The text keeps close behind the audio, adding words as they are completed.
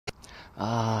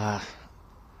Ah,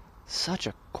 such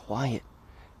a quiet,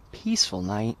 peaceful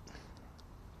night.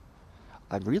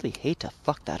 I'd really hate to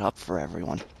fuck that up for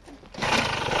everyone.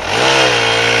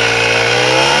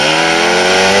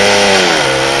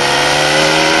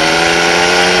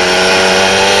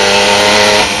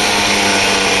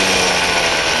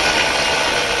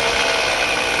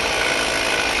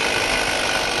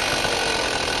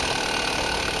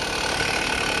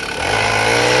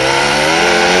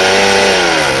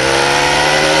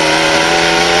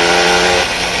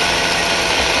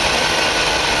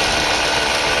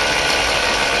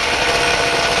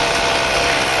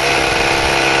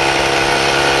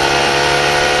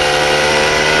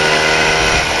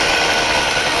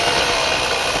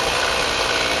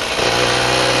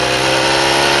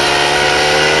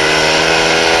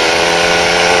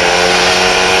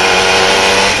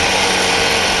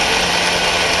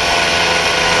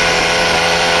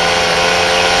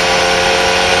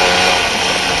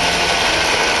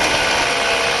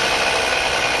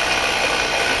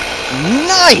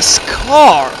 Nice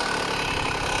car!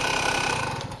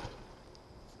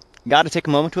 Gotta take a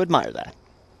moment to admire that.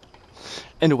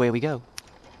 And away we go.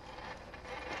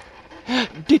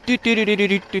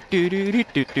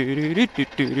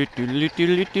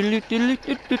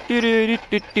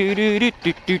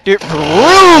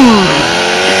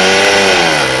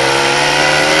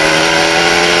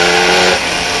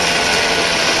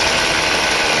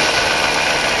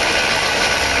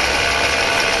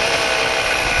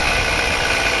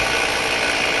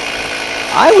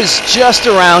 I was just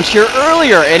around here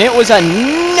earlier, and it was a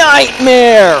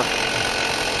nightmare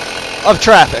of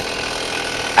traffic.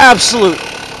 Absolute,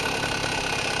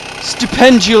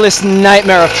 stupendous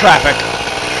nightmare of traffic.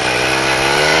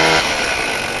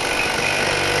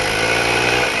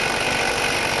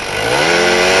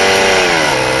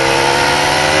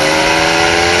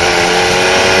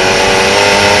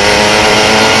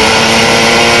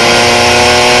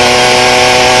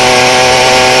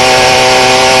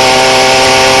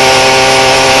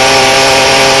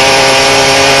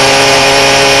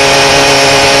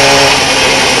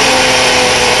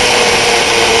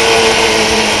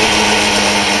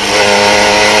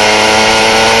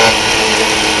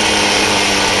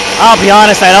 I'll be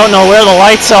honest, I don't know where the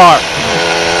lights are.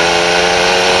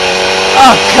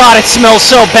 Oh God, it smells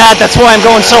so bad, that's why I'm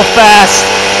going so fast.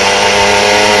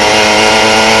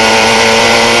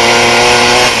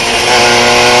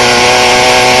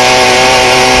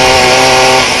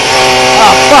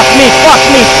 Oh, fuck me, fuck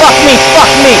me, fuck me,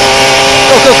 fuck me.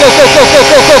 Go, go, go, go, go, go,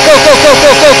 go, go, go, go, go,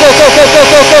 go, go, go, go, go,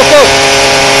 go, go, go.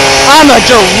 I'm a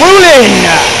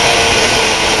Darulin.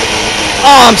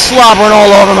 Oh, I'm slobbering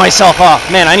all over myself. Oh,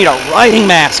 man, I need a riding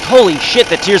mask. Holy shit,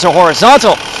 the tears are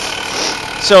horizontal.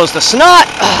 So's the snot.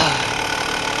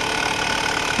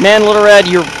 Man, Little Red,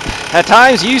 at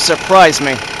times, you surprise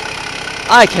me.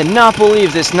 I cannot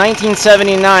believe this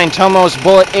 1979 Tomos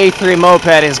Bullet A3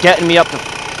 moped is getting me up to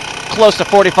close to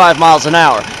 45 miles an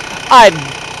hour. I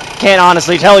can't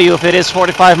honestly tell you if it is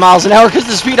 45 miles an hour because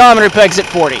the speedometer pegs at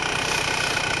 40.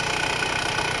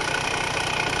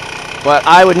 But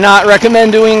I would not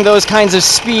recommend doing those kinds of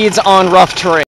speeds on rough terrain.